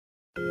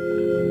Good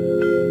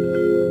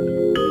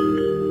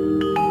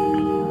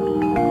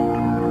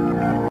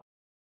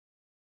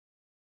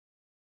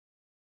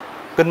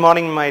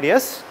morning, my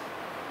dears.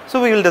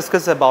 So we will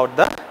discuss about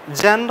the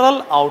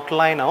general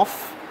outline of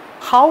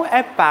how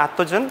a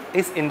pathogen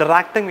is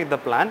interacting with the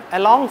plant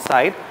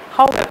alongside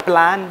how a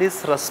plant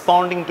is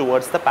responding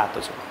towards the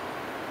pathogen.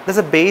 This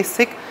is a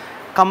basic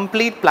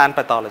complete plant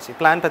pathology.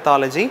 Plant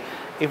pathology,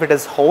 if it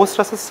is host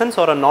resistance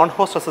or a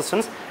non-host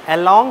resistance,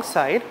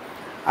 alongside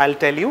I will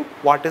tell you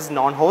what is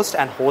non-host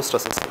and host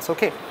resistance.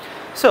 Okay.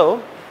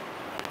 So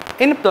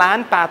in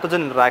plant pathogen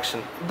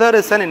interaction, there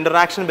is an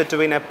interaction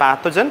between a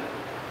pathogen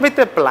with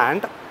a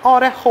plant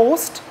or a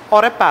host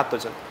or a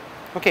pathogen.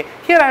 Okay.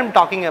 Here I am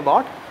talking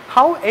about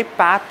how a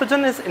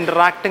pathogen is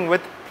interacting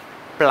with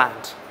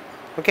plant.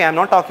 Okay. I am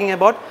not talking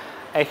about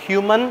a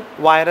human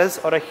virus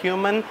or a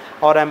human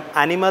or an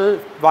animal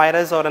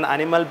virus or an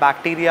animal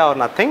bacteria or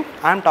nothing.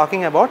 I am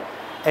talking about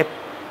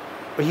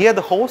here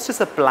the host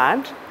is a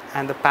plant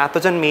and the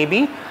pathogen may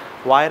be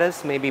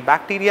virus, maybe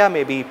bacteria,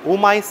 maybe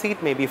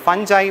oomycete, maybe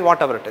fungi,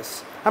 whatever it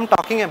is. I am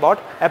talking about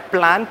a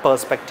plant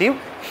perspective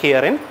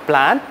here in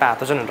plant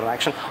pathogen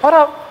interaction, or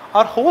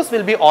our host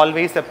will be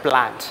always a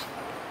plant.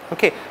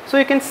 Okay. So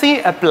you can see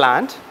a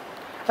plant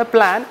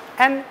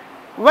and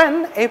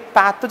when a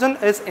pathogen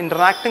is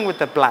interacting with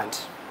the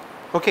plant,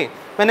 okay,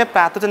 when a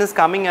pathogen is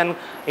coming and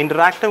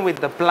interacting with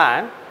the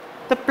plant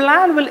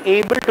will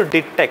able to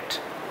detect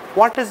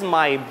what is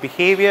my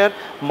behavior,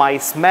 my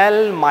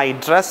smell, my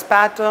dress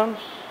pattern.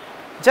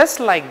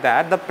 Just like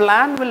that, the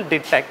plant will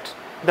detect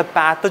the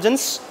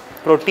pathogens,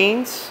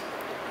 proteins.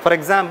 For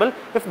example,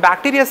 if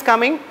bacteria is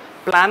coming,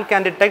 plant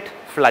can detect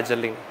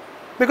flagellin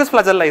because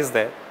flagella is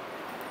there.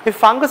 If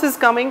fungus is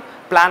coming,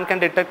 plant can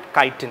detect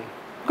chitin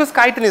because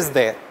chitin is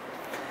there.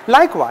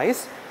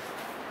 Likewise,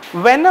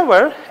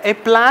 whenever a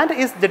plant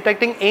is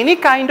detecting any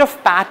kind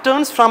of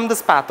patterns from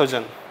this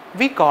pathogen,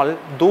 we call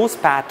those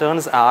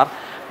patterns are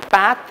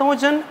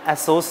pathogen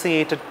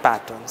associated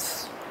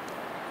patterns.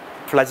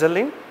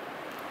 Flagellin,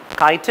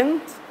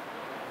 chitin,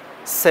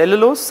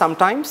 cellulose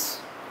sometimes.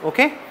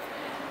 Okay.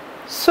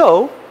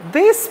 So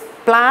this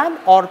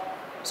plant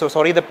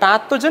the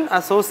pathogen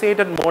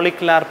associated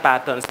molecular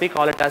patterns, we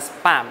call it as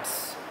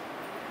PAMPs.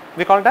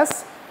 We call it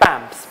as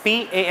PAMPs,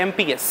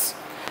 P-A-M-P-S.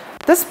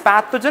 This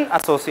pathogen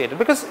associated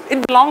because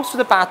it belongs to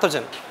the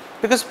pathogen,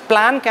 because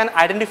plant can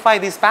identify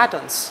these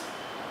patterns.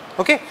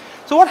 Okay.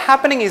 So what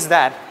happening is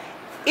that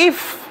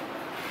if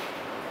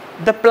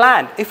the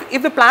plant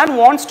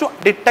wants to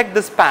detect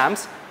this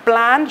PAMPs,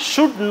 plant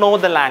should know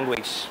the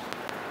language.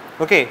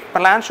 Okay,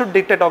 plant should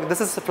detect, okay,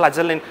 this is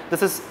flagellin,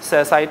 this is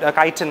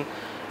chitin.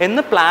 In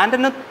the plant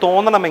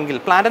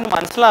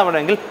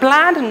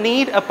plant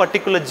need a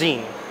particular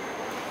gene.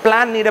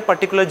 Plant need a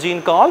particular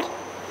gene called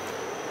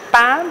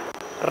PAMP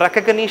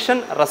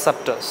recognition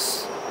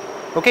receptors.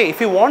 Okay,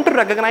 if you want to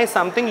recognize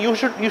something, you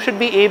should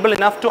be able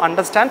enough to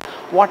understand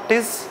what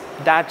is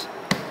that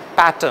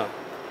pattern.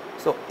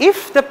 So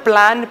if the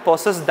plant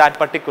possesses that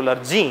particular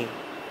gene,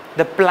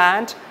 the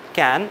plant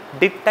can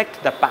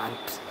detect the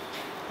PAMPs.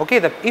 Okay,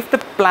 if the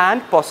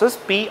plant possesses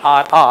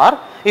PRR,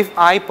 if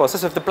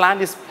the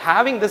plant is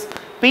having this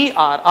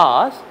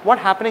PRR, what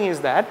happening is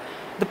that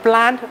the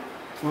plant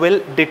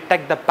will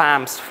detect the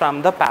PAMPs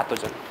from the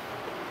pathogen.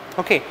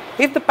 Okay,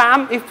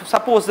 if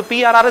suppose the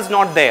PRR is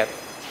not there,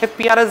 if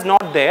PRR is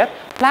not there,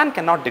 plant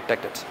cannot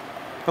detect it.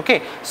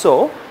 Okay,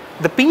 so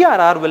the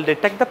PRR will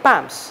detect the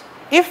PAMPs.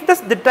 If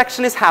this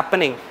detection is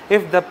happening,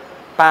 if the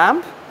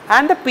PAMP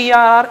and the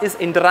PRR is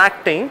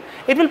interacting,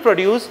 it will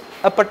produce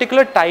a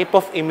particular type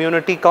of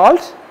immunity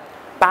called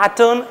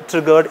pattern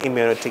triggered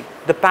immunity.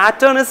 The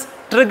pattern is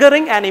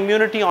triggering an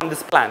immunity on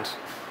this plant.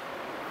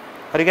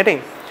 Are you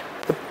getting?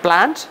 The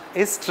plant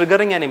is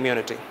triggering an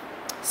immunity.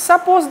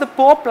 Suppose the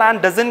poor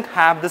plant doesn't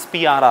have this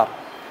PRR,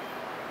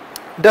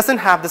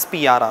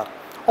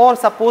 or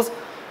suppose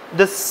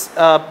this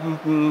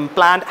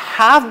plant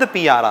have the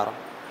PRR.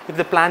 If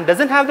the plant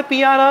doesn't have the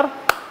PRR,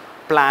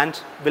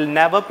 plant will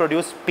never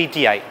produce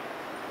PTI.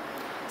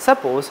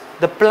 Suppose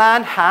the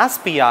plant has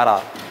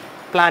PRR,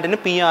 plant in a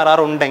PRR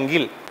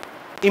undengil,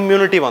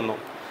 immunity vannu.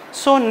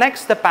 So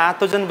next the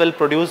pathogen will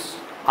produce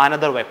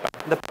another weapon.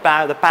 The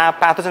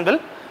pathogen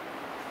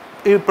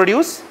will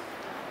produce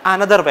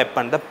another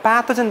weapon. The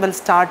pathogen will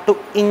start to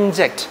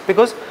inject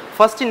because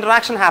first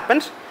interaction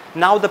happened.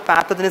 Now the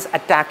pathogen is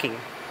attacking.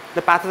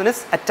 The pathogen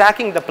is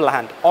attacking the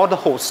plant or the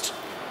host.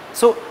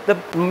 So the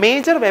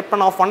major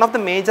weapon of one of the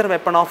major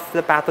weapon of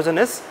the pathogen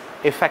is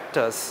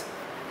effectors.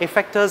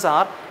 Effectors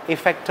are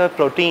effector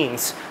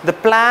proteins. The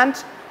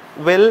plant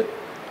will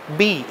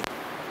be,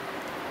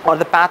 or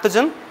the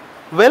pathogen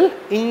will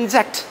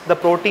inject the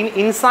protein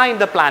inside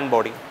the plant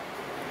body.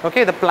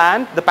 Okay, the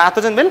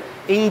pathogen will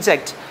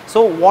inject.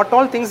 So what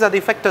all things are the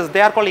effectors?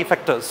 They are called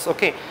effectors.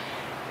 Okay,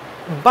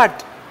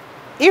 but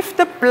if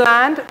the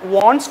plant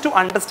wants to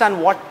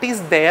understand what is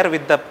there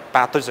with the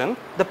pathogen,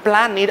 the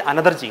plant need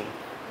another gene.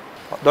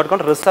 That is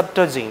called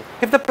receptor gene.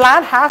 If the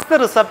plant has the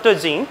receptor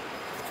gene,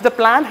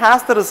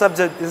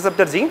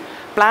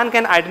 plant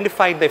can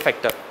identify the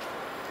effector.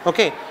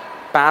 Okay,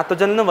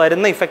 pathogen nu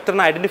varunna effector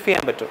nu identify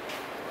cheyan pattum.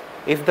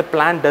 If the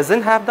plant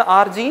doesn't have the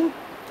R gene,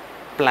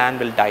 plant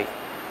will die.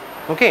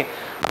 Okay,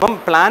 അപ്പം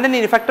പ്ലാന്റിന്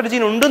effector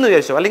gene ഉണ്ടെന്ന്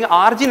വിചാരിച്ചോ അല്ലെങ്കിൽ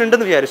R gene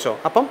ഉണ്ടെന്ന് വിചാരിച്ചോ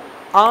അപ്പം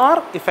R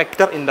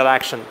effector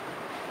interaction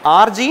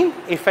R gene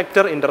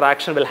effector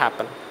interaction will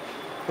happen.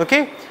 Okay,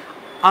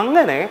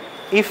 അങ്ങനെ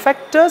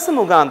ഇഫക്റ്റേഴ്സ്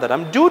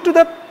മുഖാന്തരം due to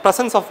the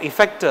presence of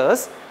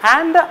ഇഫക്റ്റേഴ്സ്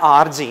and the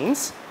R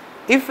jeans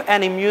if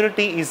an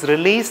immunity is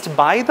released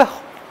by the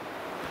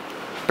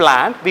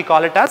plant, we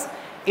call it as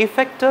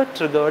effector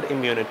triggered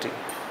immunity.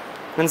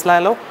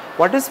 Manaslayallo,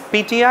 what is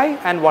PTI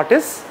and what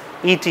is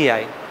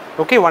ETI?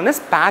 Okay, one is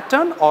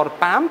pattern or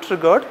PAM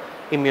triggered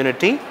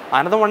immunity,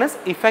 another one is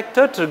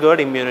effector triggered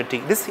immunity.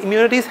 This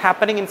immunity is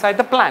happening inside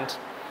the plant.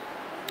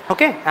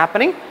 Okay,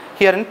 happening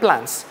here in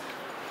plants.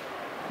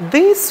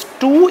 These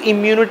two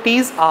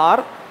immunities are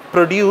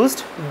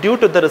produced due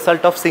to the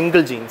result of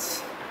single genes.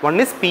 One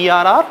is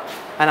PRR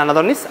and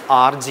another one is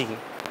R gene.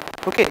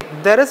 Okay,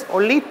 there is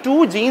only two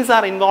genes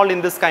are involved in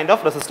this kind of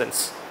resistance.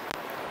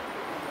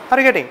 Are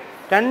you getting?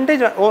 രണ്ട്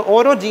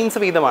ഓരോ jeans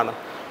വീതമാണ്.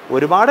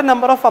 ഒരുപാട്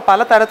number of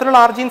പല തരത്തിലുള്ള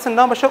R jeans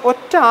ഉണ്ടാകും, പക്ഷേ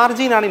ഒറ്റ R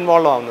ജീനാണ്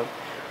involve ആവുന്നത്.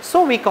 So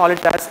we call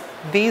it as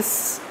these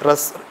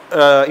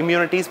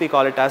immunities we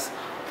call it as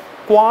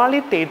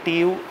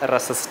qualitative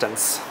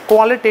resistance.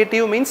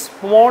 Qualitative means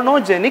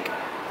monogenic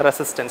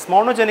resistance.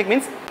 Monogenic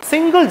means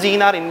single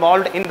gene are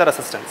involved in the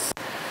resistance.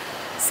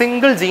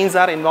 Single genes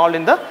are involved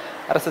in the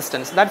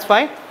resistance. That's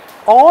why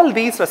all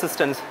these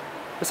resistance,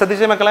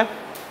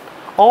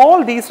 all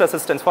these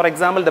resistance, for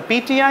example the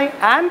PTI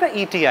and the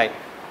ETI,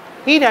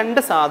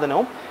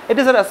 it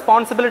is a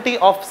responsibility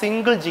of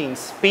single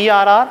genes,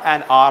 PRR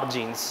and R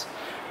genes.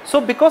 So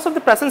because of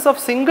the presence of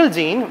single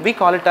gene, we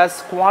call it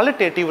as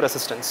qualitative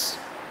resistance.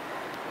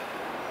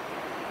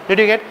 Did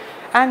you get?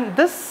 And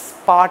this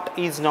part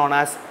is known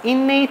as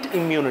innate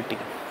immunity.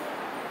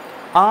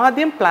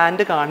 ആദ്യം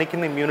plant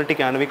കാണിക്കുന്ന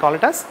ഇമ്മ്യൂണിറ്റിക്കാണ് we call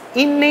it as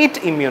innate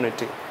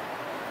immunity.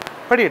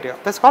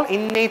 That's called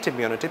innate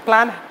immunity.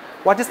 Plant,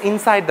 what is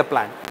inside the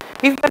plant?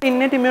 If that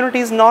innate immunity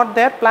is not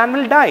there, plant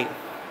will die.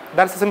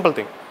 That's a simple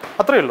thing.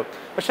 അത്രയേ ഉള്ളൂ.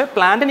 പക്ഷേ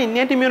പ്ലാന്റിന്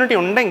innate immunity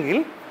ഉണ്ടെങ്കിൽ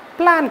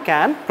plant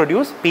can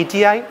produce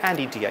PTI and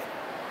ETI.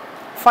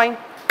 Fine.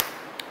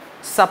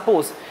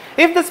 Suppose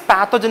if this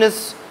pathogen is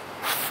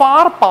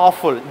far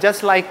powerful,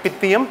 just like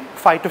Pythium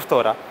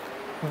phytophthora,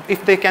 if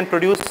they can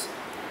produce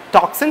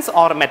toxins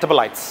or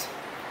metabolites,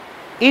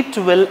 it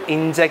will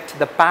inject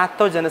the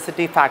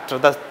pathogenicity factor.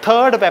 The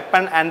third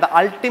weapon and the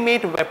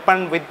ultimate weapon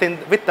with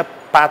the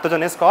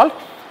pathogen is called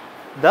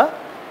the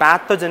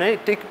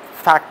pathogenic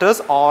factors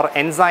or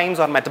enzymes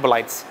or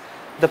metabolites.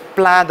 The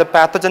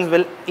pathogen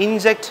will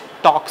inject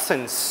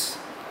toxins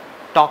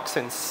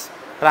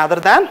rather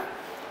than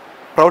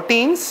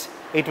proteins.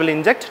 It will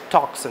inject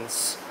toxins,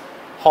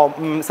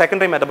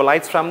 secondary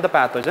metabolites from the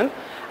pathogen,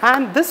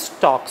 and this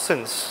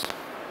toxins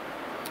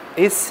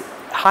is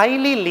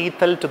highly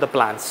lethal to the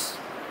plants.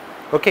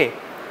 Okay,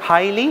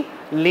 highly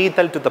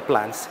lethal to the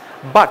plants.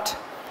 But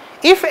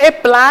if a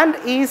plant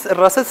is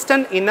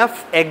resistant enough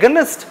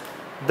against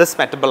this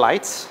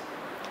metabolites,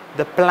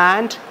 the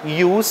plant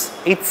use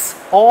its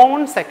own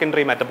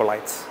secondary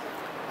metabolites.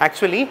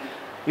 Actually,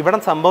 ഇവിടെ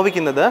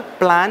സംഭവിക്കുന്നത്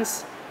plants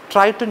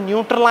try to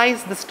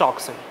neutralize this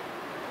toxin.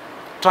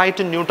 Try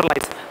to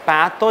neutralize.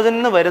 Pathogen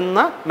ന്ന്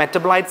വരുന്ന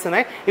metabolites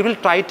നെ it will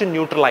try to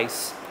neutralize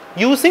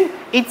using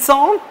its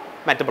own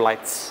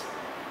metabolites.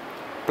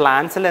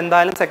 Plants il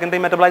endayalum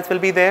secondary metabolites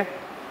will be there.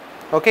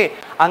 Okay,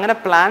 അങ്ങനെ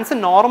plants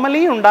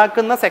normally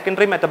ഉണ്ടാക്കുന്ന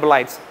secondary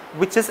metabolites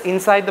which is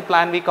inside the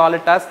plant, we call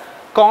it as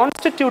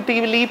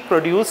constitutively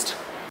produced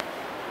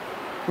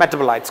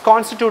metabolites,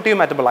 constitutive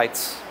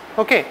metabolites.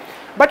 Okay,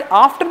 but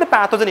after the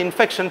pathogen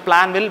infection,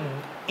 plant will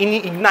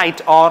ignite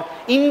or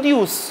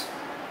induce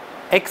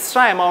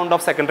extra amount of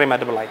secondary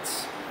metabolites.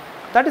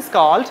 That is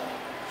called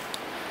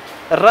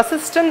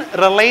resistant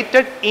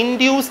related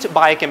induced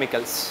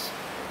biochemicals.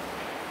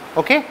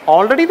 Okay,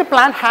 already the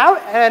plant have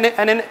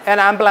an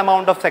ample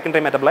amount of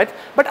secondary metabolites,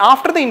 but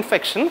after the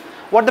infection,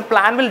 what the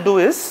plant will do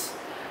is,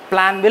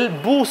 plant will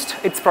boost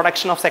its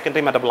production of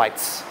secondary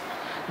metabolites.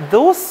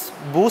 Those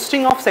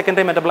boosting of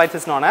secondary metabolites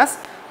is known as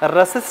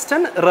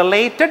resistant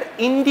related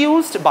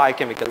induced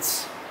biochemicals.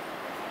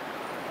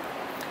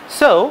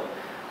 So,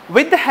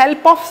 with the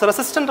help of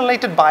resistant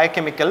related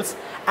biochemicals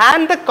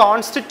and the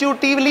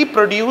constitutively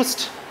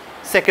produced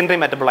secondary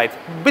metabolites,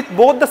 with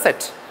both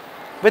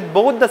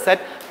the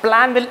set,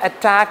 plant will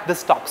attack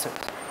this toxin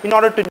in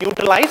order to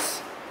neutralize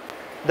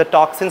the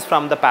toxins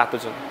from the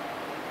pathogen.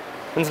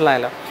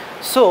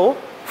 So,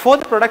 for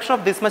the production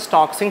of this much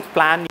toxins,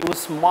 plant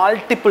use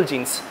multiple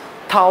genes,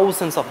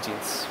 thousands of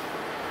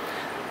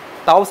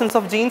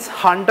genes,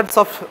 hundreds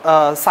of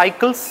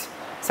cycles,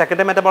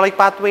 secondary metabolic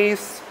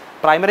pathways,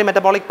 primary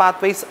metabolic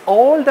pathways.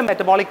 All the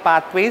metabolic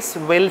pathways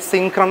will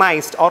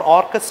synchronize or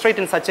orchestrate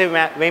in such a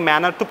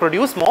manner to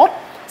produce more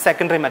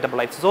secondary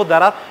metabolites. So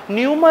there are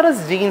numerous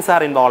genes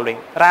are involving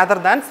rather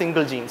than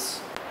single genes.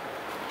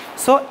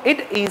 So it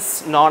is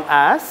known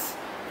as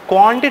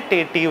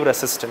quantitative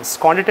resistance.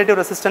 Quantitative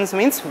resistance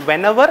means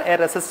whenever a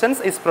resistance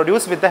is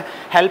produced with the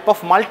help of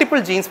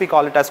multiple genes, we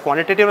call it as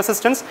quantitative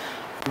resistance.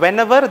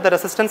 whenever the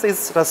resistance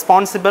is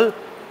responsible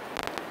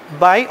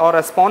by or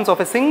response of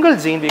a single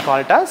gene, we call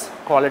it as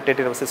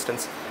qualitative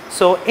resistance.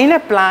 So in a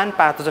plant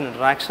pathogen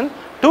interaction,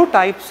 two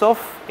types of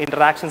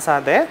interactions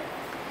are there.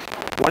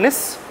 One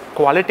is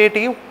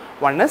qualitative,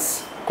 one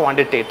is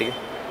quantitative.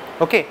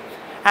 Okay.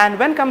 And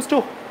when it comes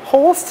to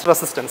host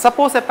resistance,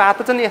 suppose a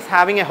pathogen is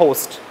having a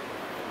host.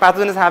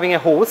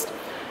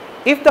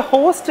 If the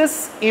host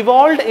is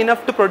evolved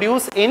enough to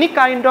produce any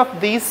kind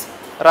of these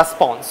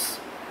response,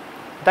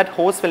 that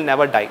host will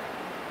never die.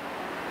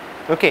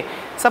 Okay.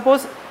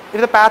 Suppose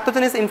if the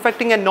pathogen is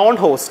infecting a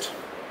non-host,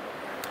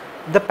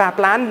 the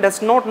plant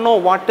does not know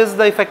what is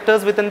the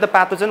effectors within the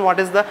pathogen, what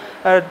is the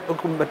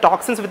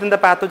toxins within the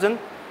pathogen.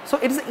 So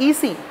it is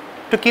easy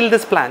to kill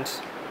this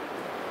plant.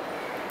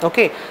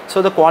 Okay.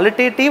 So the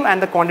qualitative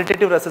and the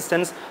quantitative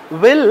resistance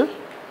will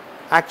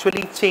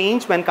actually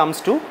change when it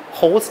comes to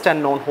host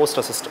and non-host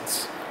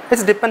resistance.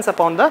 It depends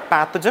upon the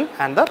pathogen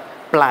and the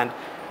plant.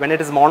 When it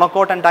is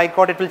monocot and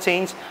dicot, it will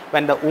change.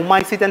 When the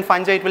oomycete and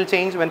fungi, it will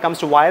change. When it comes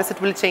to virus, it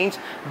will change.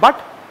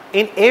 But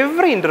in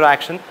every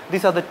interaction,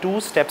 these are the two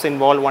steps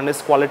involved. One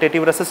is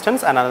qualitative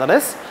resistance and another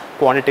is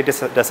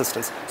quantitative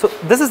resistance. So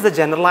this is the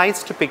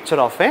generalized picture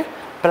of a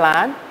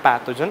plant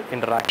pathogen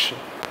interaction.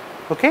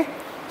 Okay.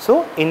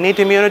 So innate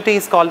immunity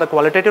is called the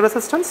qualitative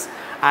resistance,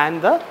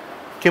 and the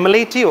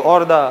cumulative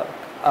or the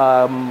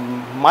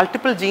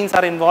multiple genes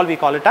are involved, we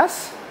call it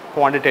as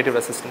quantitative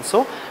resistance.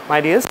 So my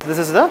dears, this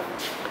is the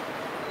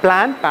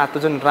plant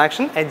pathogen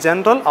interaction, a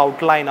general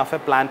outline of a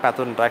plant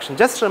pathogen interaction.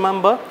 Just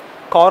remember,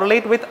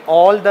 correlate with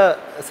all the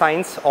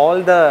signs,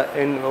 all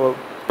the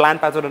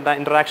plant pathogen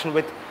interaction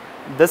with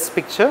this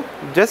picture.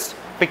 Just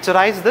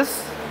picturize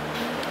this.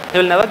 You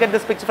will never get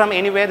this picture from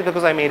anywhere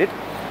because I made it.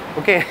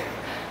 Okay.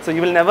 So you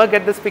will never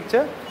get this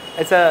picture.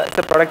 It's a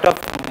product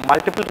of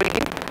multiple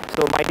reading.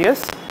 So my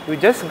dears, you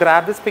just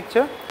grab this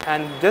picture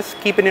and just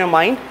keep in your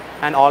mind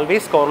and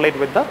always correlate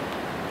with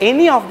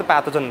any of the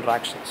pathogen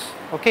interactions.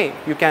 Okay,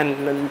 you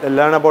can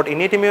learn about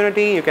innate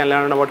immunity, you can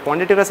learn about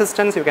quantitative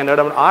resistance, you can learn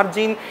about R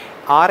gene,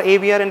 R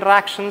AVR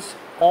interactions.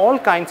 All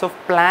kinds of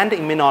plant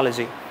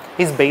immunology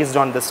is based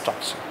on this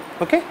structure.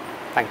 Okay,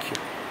 thank you.